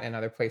that and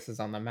other places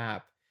on the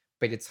map.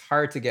 But it's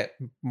hard to get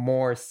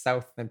more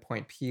south than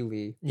Point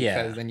Pelee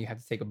because then you have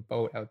to take a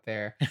boat out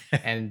there,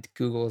 and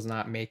Google is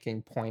not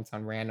making points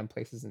on random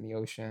places in the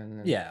ocean.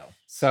 And Yeah.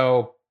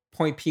 so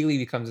Point Pelee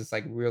becomes this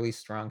like really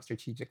strong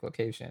strategic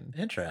location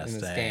Interesting.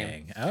 in this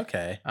game.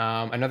 Okay.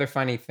 Another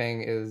funny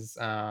thing is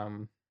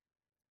now,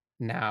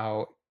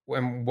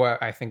 and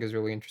what I think is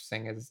really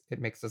interesting is it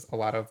makes us a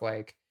lot of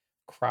like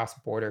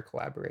cross-border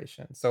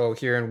collaboration. So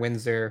here in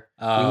Windsor,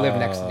 we live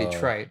next to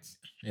Detroit.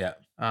 Yeah.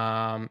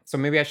 So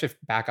maybe I should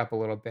back up a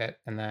little bit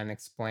and then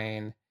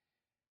explain.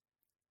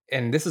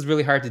 And this is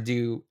really hard to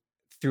do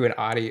through an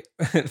audio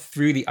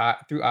through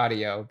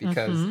audio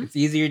because it's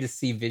easier to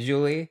see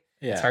visually.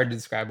 Yeah. It's hard to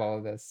describe all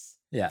of this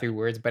Yeah. through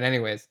words. But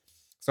anyways,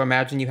 so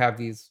imagine you have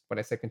these what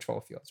I said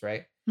control fields,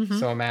 right?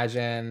 So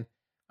imagine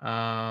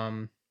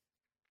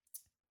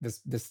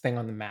this thing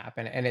on the map,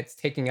 and it's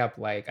taking up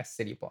like a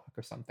city block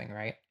or something,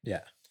 right?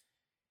 Yeah.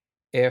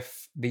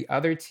 If the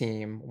other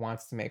team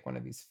wants to make one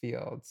of these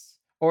fields,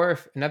 or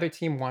if another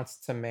team wants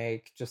to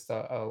make just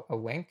a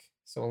link,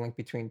 so a link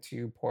between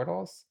 2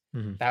 portals,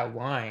 Mhm. that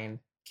line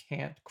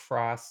can't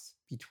cross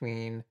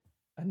between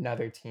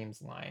another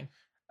team's line.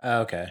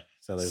 Okay.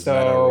 So there's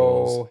meta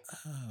rules.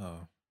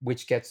 Oh.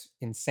 Which gets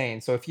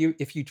insane. So if you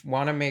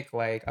want to make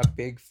like a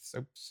big,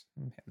 oops,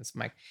 I'm hitting this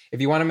mic.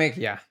 If you want to make,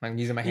 I'm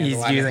using my hands a He's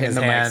lot. and using hitting his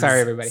the mic. hands Sorry,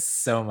 everybody.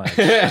 so much.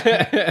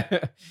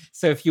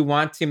 So if you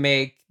want to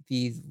make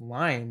these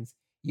lines,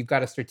 you've got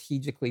to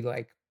strategically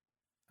like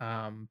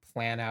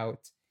plan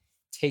out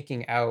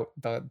taking out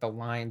the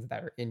lines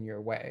that are in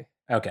your way.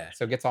 Okay.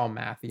 So it gets all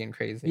mathy and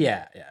crazy.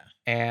 Yeah.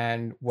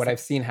 And what I've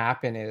seen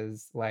happen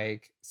is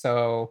like,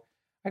 so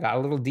I got a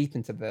little deep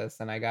into this,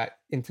 and I got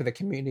into the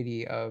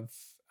community of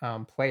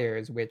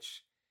players,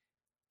 which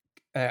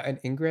an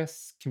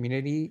Ingress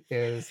community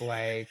is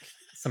like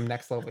some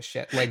next level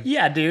shit. Like,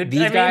 yeah, dude.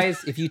 These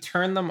guys, if you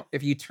turn them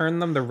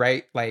the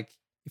right, like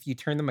if you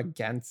turn them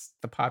against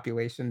the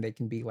population, they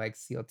can be like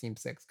SEAL Team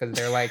 6 because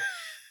they're like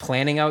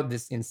planning out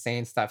this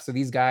insane stuff. So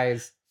these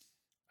guys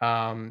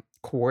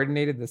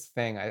coordinated this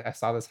thing. I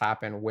saw this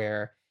happen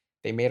where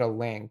they made a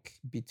link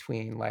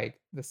between like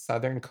the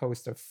southern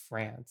coast of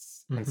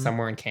France and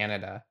somewhere in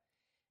Canada.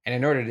 And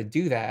in order to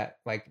do that,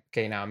 like,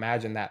 okay, now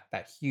imagine that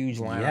huge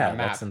line on the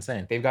map. That's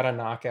insane. They've got to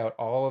knock out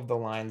all of the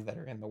lines that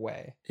are in the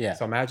way. Yeah.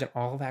 So imagine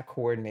all that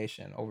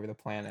coordination over the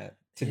planet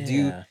to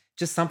do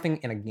just something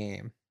in a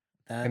game.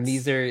 And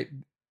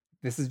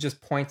this is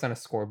just points on a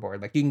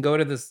scoreboard. Like you can go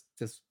to this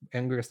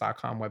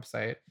Ingress.com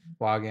website,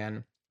 log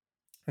in,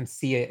 and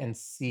see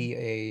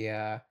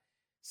a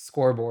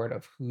scoreboard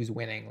of who's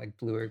winning, like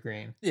blue or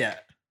green. Yeah.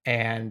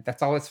 And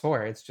that's all it's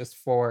for. It's just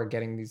for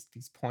getting these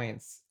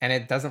points, and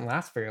it doesn't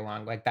last very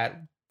long. Like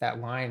that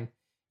line,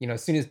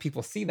 as soon as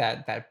people see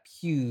that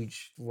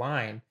huge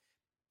line,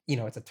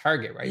 it's a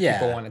target, right? Yeah.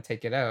 People want to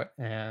take it out,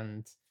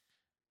 and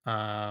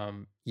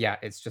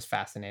it's just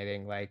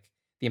fascinating. Like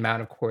the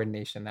amount of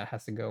coordination that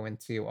has to go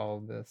into all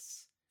of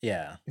this,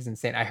 is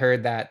insane. I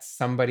heard that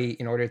somebody,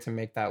 in order to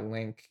make that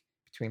link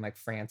between like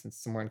France and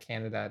somewhere in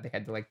Canada, they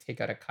had to like take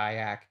out a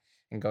kayak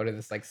and go to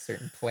this like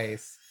certain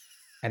place.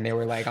 And they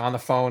were like on the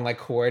phone, like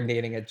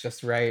coordinating it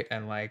just right.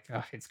 And like,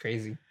 it's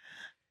crazy.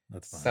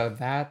 That's fun. So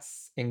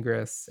that's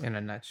Ingress in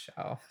a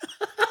nutshell.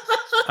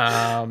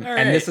 And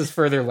this has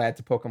further led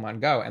to Pokemon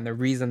Go. And the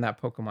reason that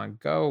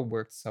Pokemon Go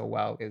worked so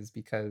well is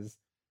because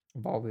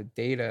of all the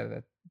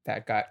data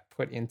that got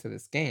put into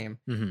this game.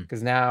 Hmm.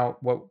 Because now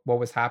what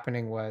was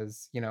happening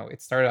was,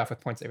 it started off with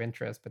points of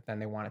interest, but then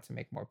they wanted to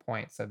make more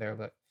points. So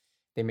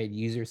they made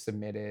user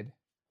submitted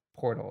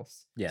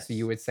portals. So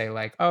you Yes. would say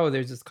like, oh,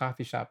 there's this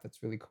coffee shop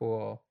that's really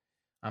cool.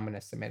 I'm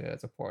gonna submit it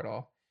as a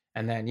portal.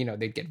 And then,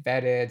 they'd get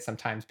vetted.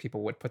 Sometimes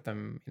people would put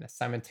them in a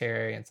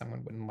cemetery and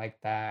someone wouldn't like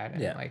that.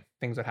 And Yeah. like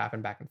things would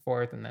happen back and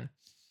forth. And then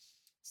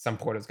some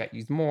portals got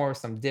used more,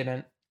 some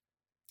didn't.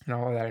 And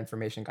all of that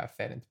information got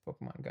fed into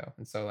Pokemon Go.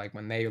 And so like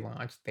when they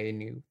launched, they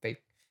knew they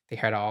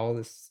had all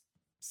this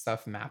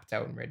stuff mapped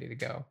out and ready to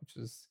go, which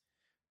was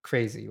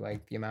crazy.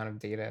 Like the amount of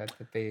data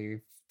that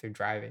they're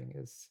driving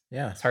is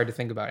Yeah. it's hard to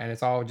think about. And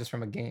it's all just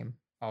from a game.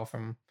 All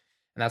from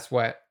and that's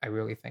what I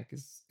really think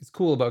is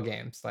cool about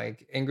games.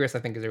 Like Ingress, I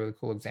think, is a really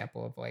cool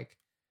example of like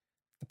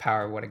the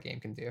power of what a game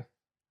can do.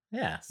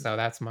 Yeah. So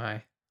that's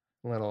my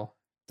little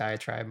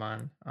diatribe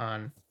on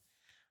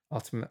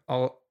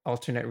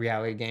alternate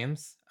reality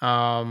games.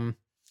 I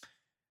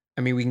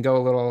mean, we can go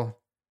a little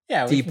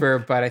Yeah. deeper,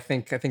 but I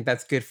think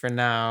that's good for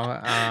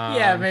now.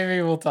 Yeah,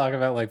 maybe we'll talk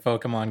about like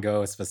Pokemon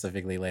Go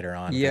specifically later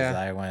on because Yeah.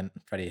 I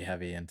went pretty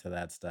heavy into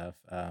that stuff.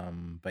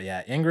 But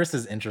yeah, Ingress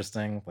is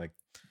interesting. Like,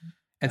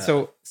 And uh,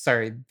 so,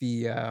 sorry,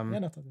 yeah,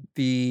 no, it's all good.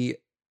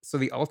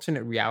 the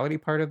alternate reality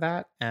part of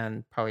that,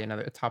 and probably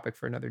another topic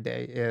for another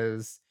day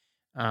is,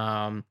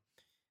 um,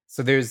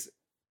 so there's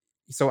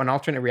an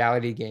alternate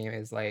reality game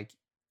is like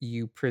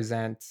you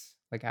present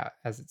like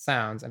as it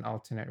sounds an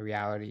alternate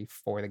reality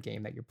for the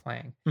game that you're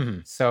playing.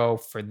 Mhm. So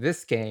for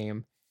this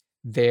game,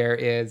 there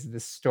is the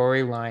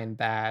storyline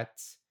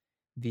that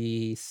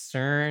the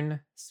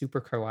CERN super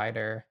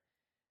collider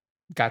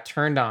got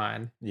turned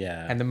on,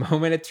 Yeah. and the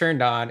moment it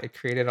turned on, it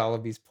created all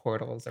of these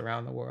portals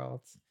around the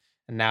world.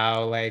 And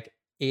now like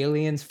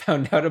aliens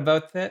found out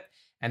about it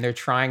and they're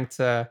trying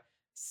to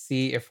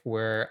see if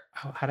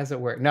how does it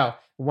work? No,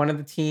 one of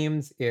the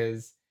teams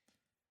is,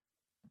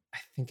 I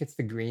think it's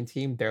the green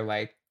team. They're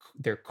like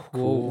they're Cool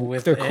cool.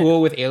 with They're it.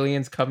 cool with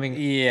aliens coming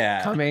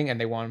Yeah.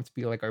 and they want them to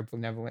be like our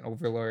benevolent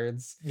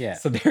overlords. Yeah.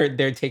 So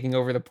they're taking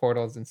over the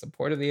portals in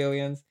support of the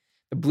aliens.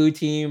 The blue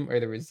team or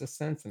the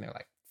resistance, and they're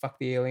like, fuck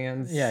the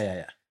aliens.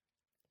 Yeah.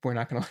 We're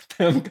not gonna let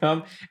them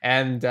come.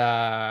 And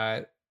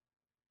yeah,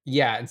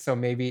 and so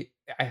maybe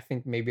I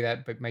think maybe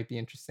that but might be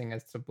interesting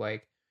as to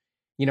like,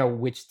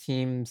 which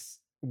teams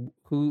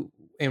who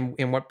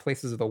in what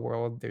places of the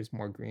world there's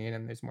more green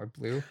and there's more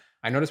blue.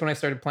 I noticed when I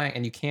started playing,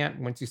 and you can't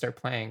once you start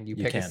playing, you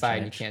You pick a can't side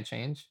and you change. can't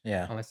change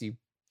Yeah. unless you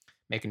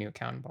make a new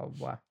account and blah blah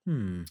blah.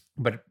 Hmm.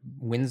 But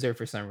Windsor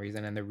for some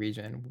reason and the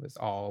region was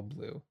all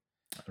blue.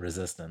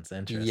 Resistance.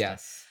 Interesting.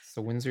 Yes.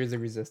 So Windsor is a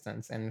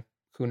resistance, and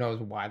who knows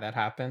why that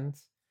happened.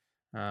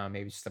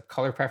 Maybe just a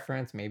color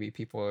preference. Maybe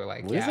people are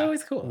like, Blue's yeah,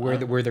 always cool.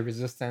 we're the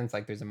resistance.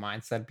 Like there's a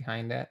mindset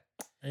behind it.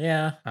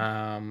 Yeah.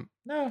 Um,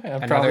 No,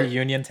 Another- probably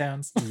Union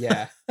towns.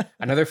 yeah.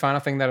 Another final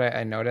thing that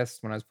I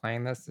noticed when I was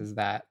playing this is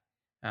that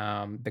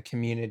the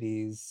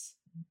communities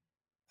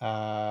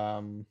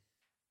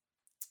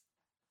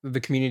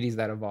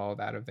that evolve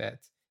out of it,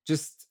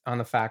 just on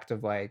the fact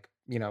of like,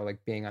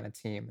 like being on a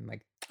team and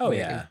like Oh,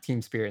 making yeah.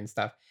 team spirit and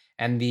stuff,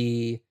 and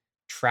the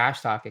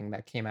trash talking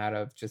that came out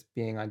of just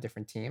being on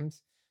different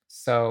teams.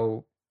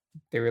 So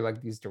there were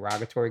like these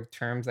derogatory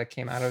terms that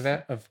came out of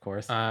it. Of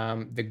course.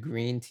 The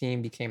green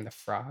team became the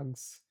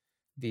frogs.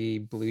 The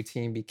blue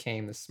team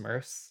became the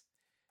Smurfs.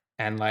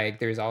 And like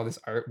there's all this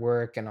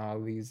artwork and all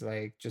these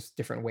like just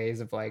different ways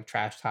of like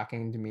trash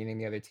talking and demeaning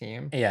the other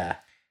team. Yeah.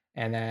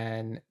 And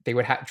then they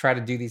would try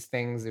to do these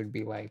things. It would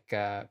be like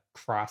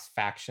cross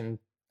faction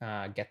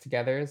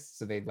get-togethers.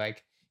 So they'd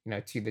like,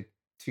 the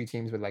two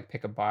teams would like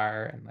pick a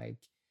bar and like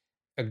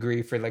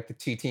agree for like the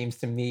two teams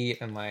to meet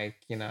and like,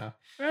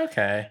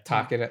 Okay.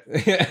 talk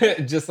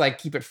it just like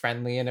keep it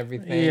friendly and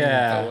everything.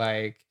 Yeah. But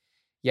like,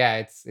 yeah,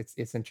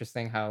 it's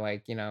interesting how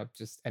like,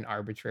 just an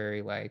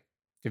arbitrary like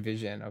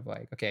division of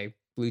like, okay,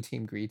 blue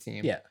team, green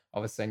team. Yeah.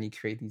 All of a sudden you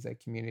create these like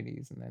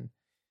communities, and then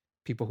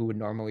people who would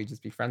normally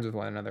just be friends with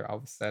one another all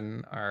of a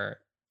sudden are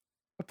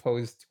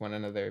opposed to one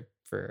another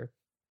for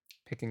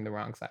picking the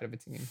wrong side of a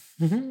team.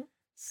 Mhm.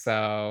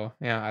 So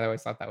yeah, I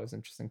always thought that was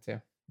interesting too.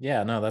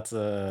 Yeah. No, that's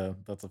a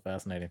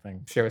fascinating thing.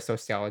 I'm sure a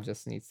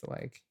sociologist needs to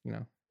like,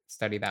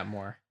 study that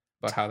more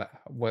about how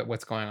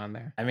what's going on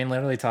there. I mean,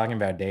 literally talking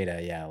about data,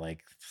 yeah,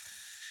 like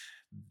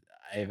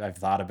I've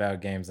thought about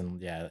games, and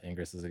yeah,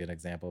 Ingress is a good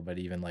example, but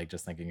even like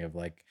just thinking of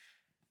like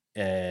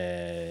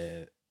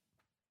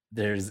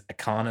there's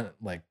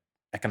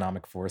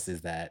economic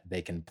forces that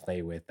they can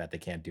play with that they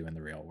can't do in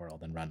the real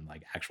world, and run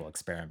like actual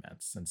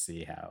experiments and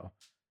see how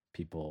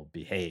people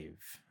behave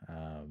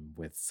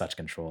with such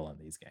control in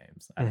these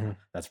games. I don't know.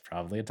 That's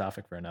probably a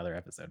topic for another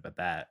episode, but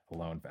that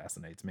alone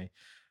fascinates me.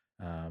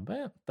 But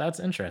yeah, that's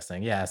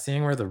interesting. Yeah,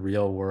 seeing where the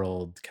real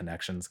world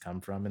connections come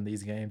from in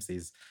these games,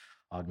 these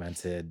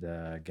augmented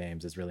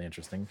games, is really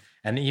interesting.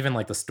 And even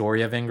like the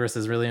story of Ingress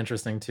is really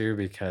interesting too,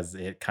 because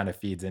it kind of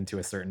feeds into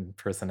a certain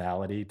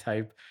personality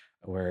type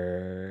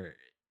where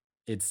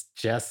it's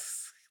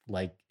just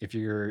like if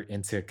you're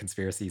into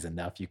conspiracies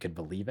enough, you could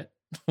believe it.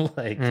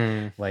 like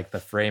Mm. like the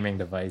framing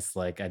device.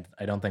 Like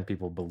I don't think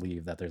people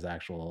believe that there's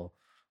actual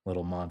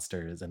little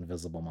monsters,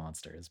 invisible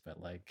monsters, but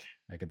like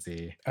I could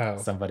see Oh,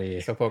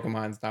 somebody. so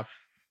Pokemon's not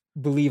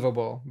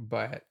believable,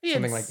 but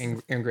something like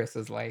It's Ingress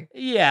is like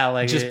yeah,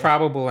 like just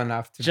probable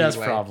enough to be just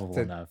like probable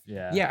to. enough.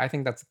 Yeah, Yeah, I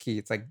think that's the key.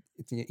 It's like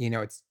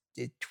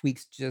it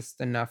tweaks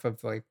just enough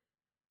of like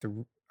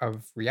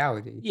of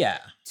reality yeah,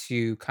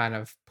 to kind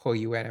of pull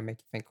you in and make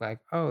you think like,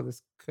 oh,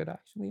 this could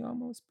actually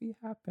almost be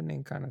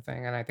happening, kind of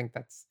thing. And I think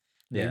that's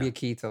maybe yeah. a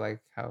key to like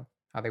how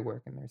they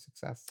work and their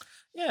success.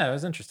 Yeah, it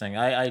was interesting.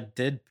 I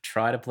did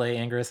try to play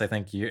Ingress. I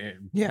think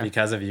Yeah.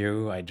 because of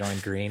you, I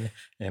joined Green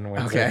in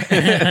Windsor,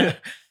 Okay.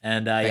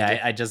 and Thank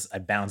you. yeah, I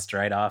bounced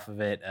right off of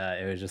it.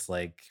 It was just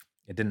like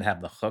it didn't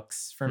have the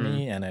hooks for Mm.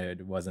 me, and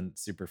it wasn't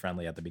super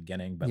friendly at the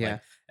beginning. But Yeah.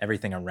 like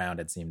everything around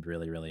it seemed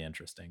really really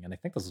interesting. And I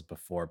think this was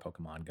before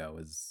Pokemon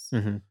Go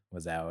Hmm.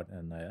 was out,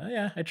 and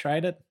yeah, I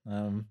tried it.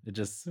 It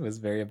just was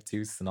very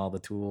obtuse and all the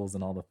tools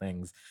and all the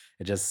things.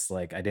 It just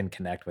like I didn't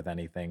connect with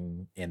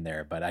anything in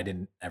there, but I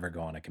didn't ever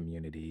go on a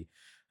community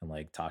and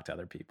like talk to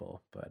other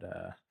people. But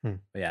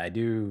yeah,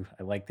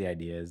 I like the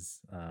ideas.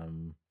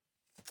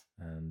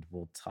 And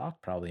we'll talk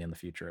probably in the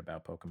future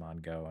about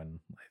Pokemon Go. And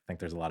I think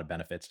there's a lot of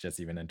benefits just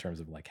even in terms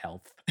of like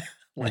health, Mm.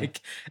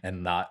 like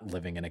and not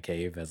living in a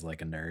cave as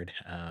like a nerd.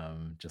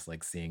 Just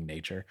like seeing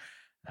nature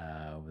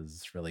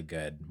was really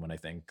good when I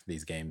think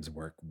these games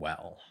work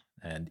well.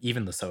 And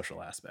even the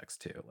social aspects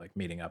too, like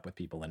meeting up with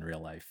people in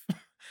real life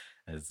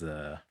is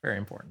very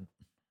important.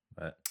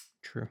 But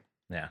True.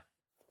 yeah.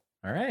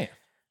 All right.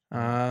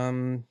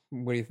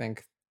 What do you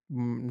think?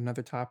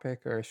 Another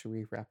topic, or should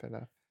we wrap it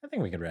up? I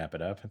think we could wrap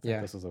it up. I think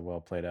Yeah. this was a well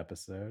played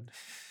episode.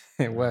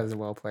 It was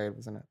well played,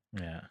 wasn't it?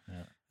 Yeah.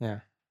 Yeah.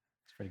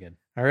 It's pretty good.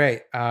 All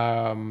right.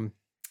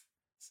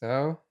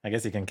 So I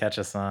guess you can catch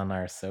us on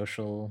our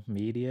social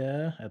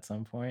media at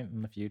some point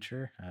in the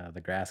future.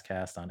 The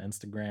Grasscast on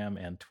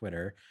Instagram and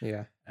Twitter.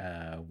 yeah.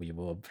 We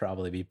will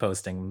probably be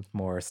posting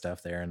more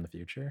stuff there in the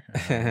future.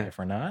 If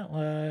we're not,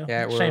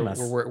 Yeah, shame we're us.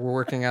 we're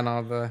working on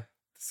all the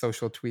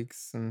social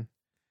tweaks, and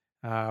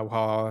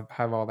we'll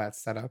have all that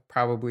set up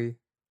probably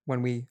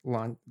when we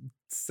launch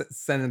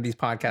sending these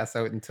podcasts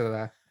out into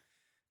the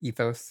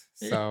ethos.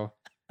 So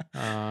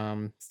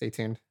stay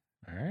tuned.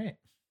 All right.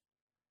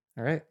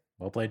 All right.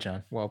 Well played,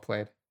 John. Well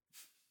played.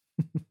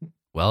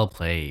 Well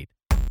played.